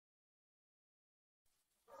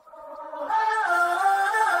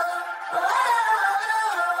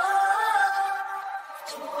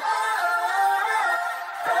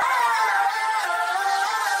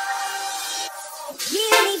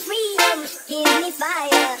me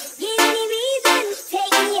fire. Give me reason,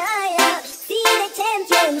 take me higher. See the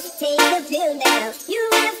champions, take the field now.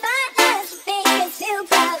 Unify us, make us feel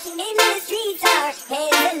proud. In the streets our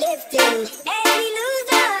hands are lifting. And we lose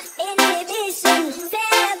our inhibition.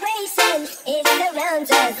 Celebration, it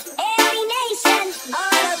surrounds us. Every nation,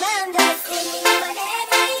 all around us. Singing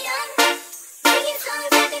forever young, singing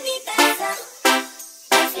songs underneath the sun.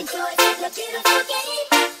 Let's rejoice in the beautiful game.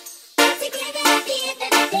 Together at the end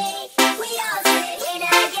of the day, we all say, when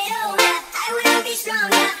I get older, I will be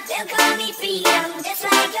stronger. They'll call me freedom, just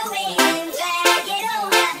like a wave. When I get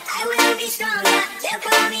older, I will be stronger. They'll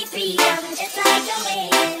call me freedom, just like a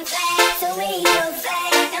wave. So wave your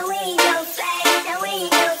flag, and wave your flag, and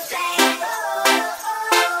wave your flag.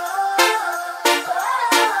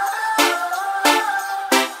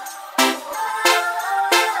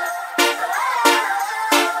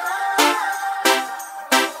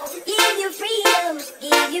 Give you freedom,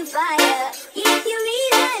 give you fire. Give you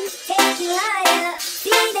reason, take you higher.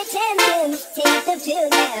 See the champions, take the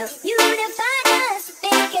field now. Unify us,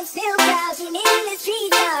 make us feel proud. In the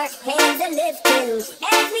streets our hands are lifting.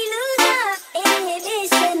 As we lose our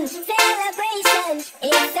inhibition, celebration,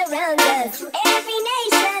 it surrounds us. Every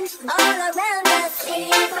nation, all around us.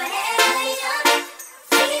 Singing forever young,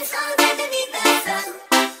 singing songs underneath the sun.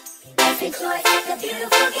 Let's rejoice at the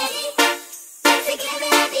beautiful game.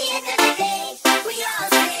 Together at the end of the day, we all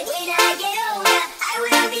say, when I get older, I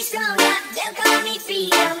will be stronger. They'll call me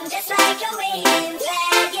freedom, just like a wave. When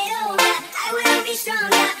I get older, I will be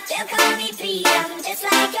stronger. They'll call me freedom, just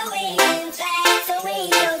like a wave. So wave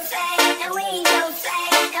your flag, and wave your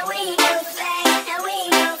flag, and wave your flag, and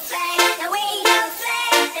wave your flag, and wave your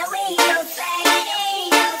flag, and wave your flag, and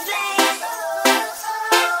wave your flag.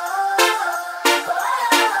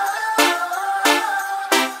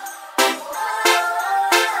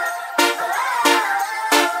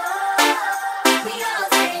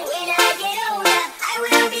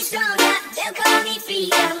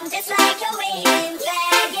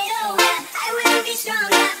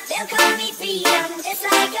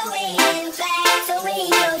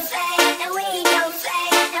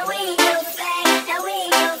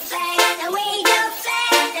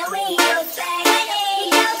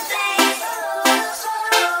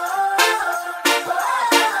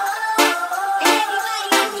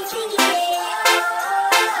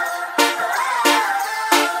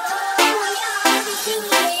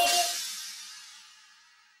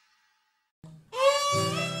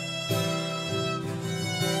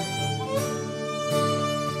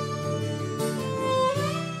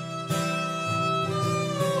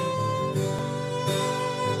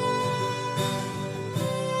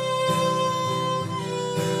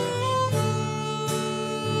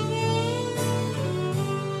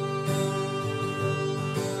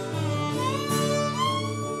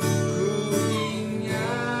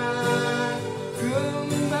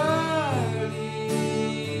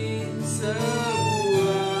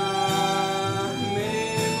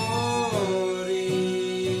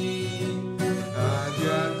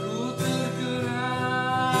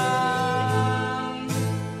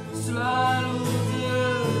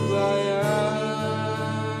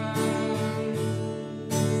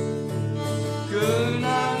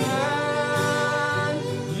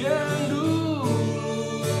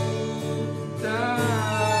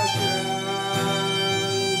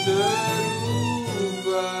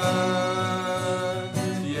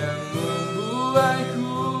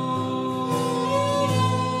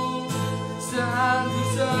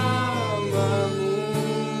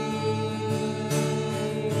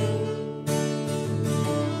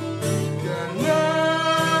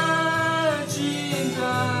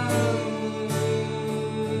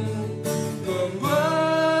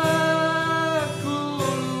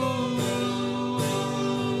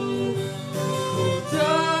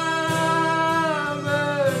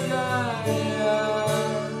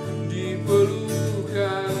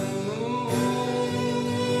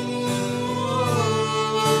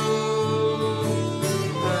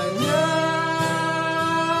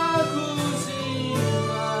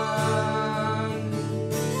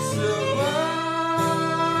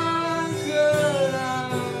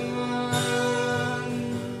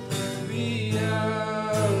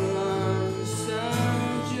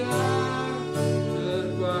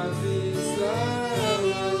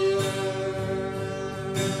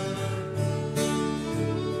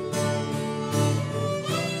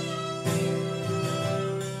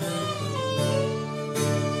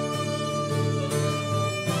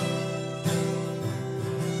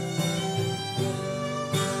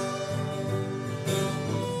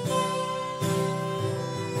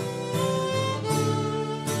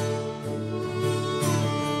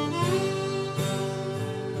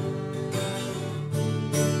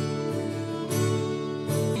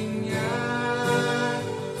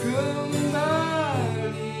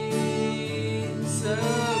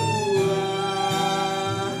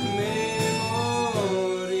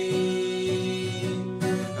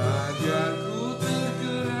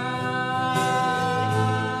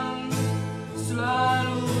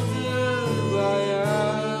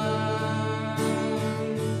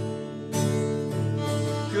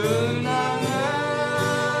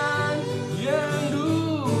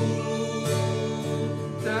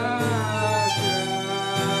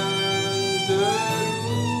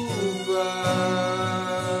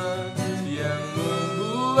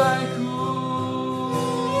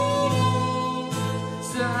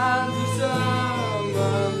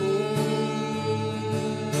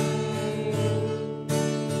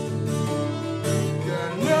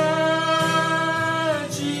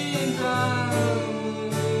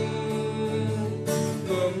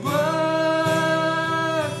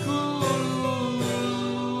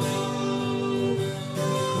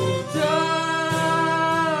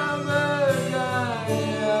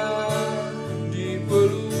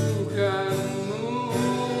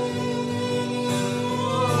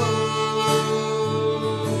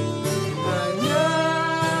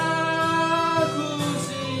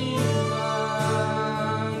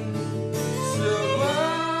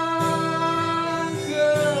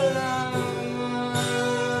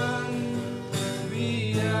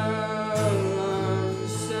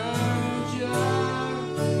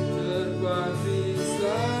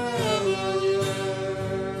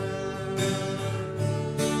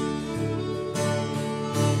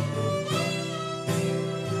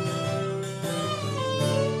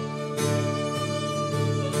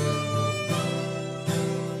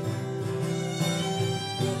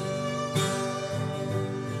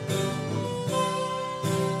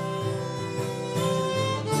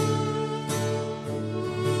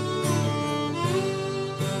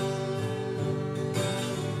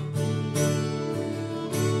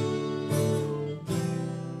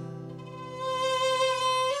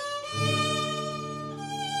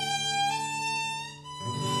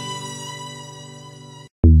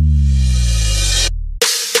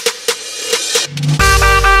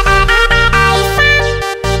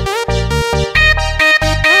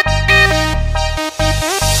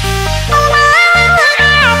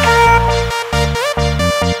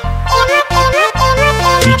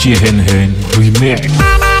 DJ Hen Hen Remix.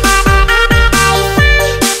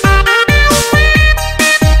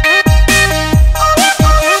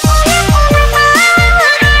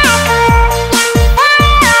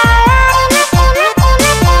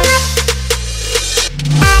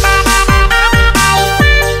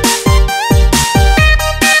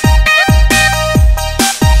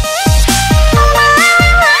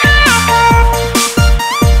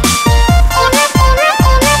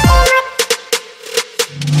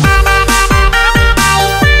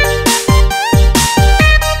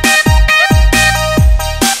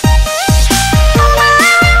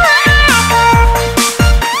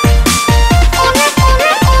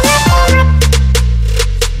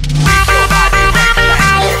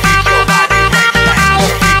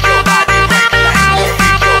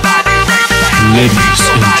 Ladies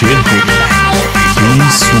and gentlemen,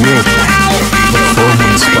 please welcome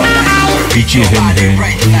performance by DJ Hen Hen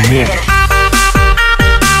Remix.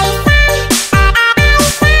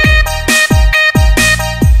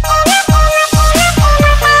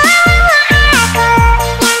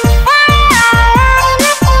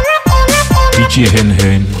 DJ Hen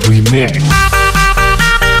Hen Remix.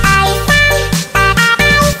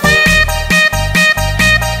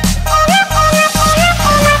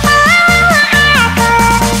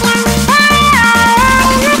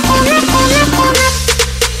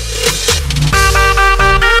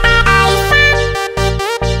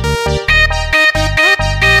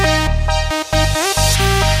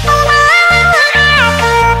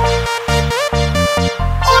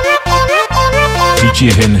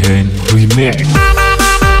 DJ Hen Hen Remix.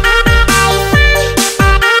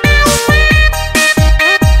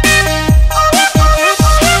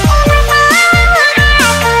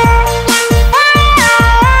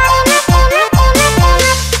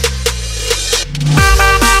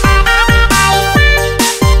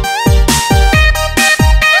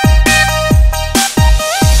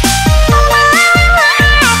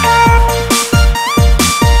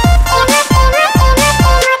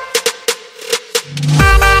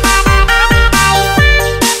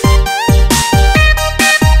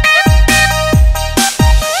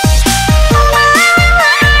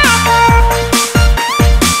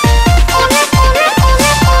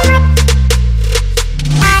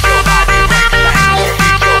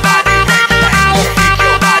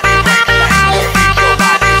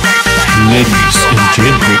 Ladies and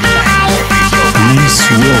gentlemen, please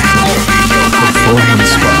welcome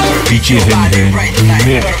performance by DJ Hen Hen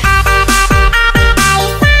Remix.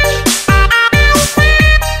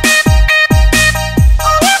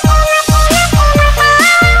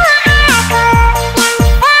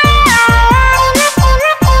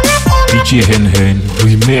 DJ Hen Hen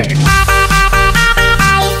Remix.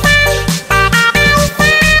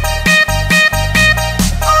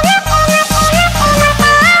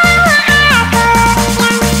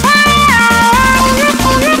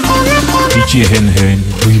 DJ Hen Hen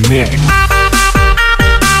Remix.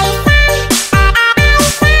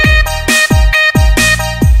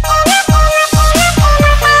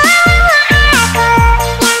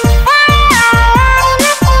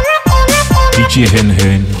 DJ Hen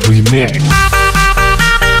Hen Remix.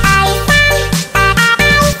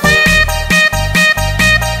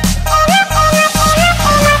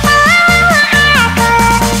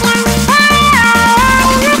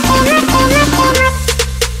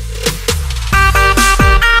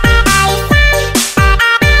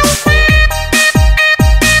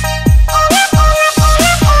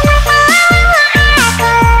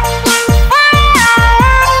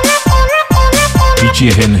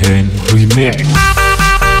 DJ Hen Hen Remix.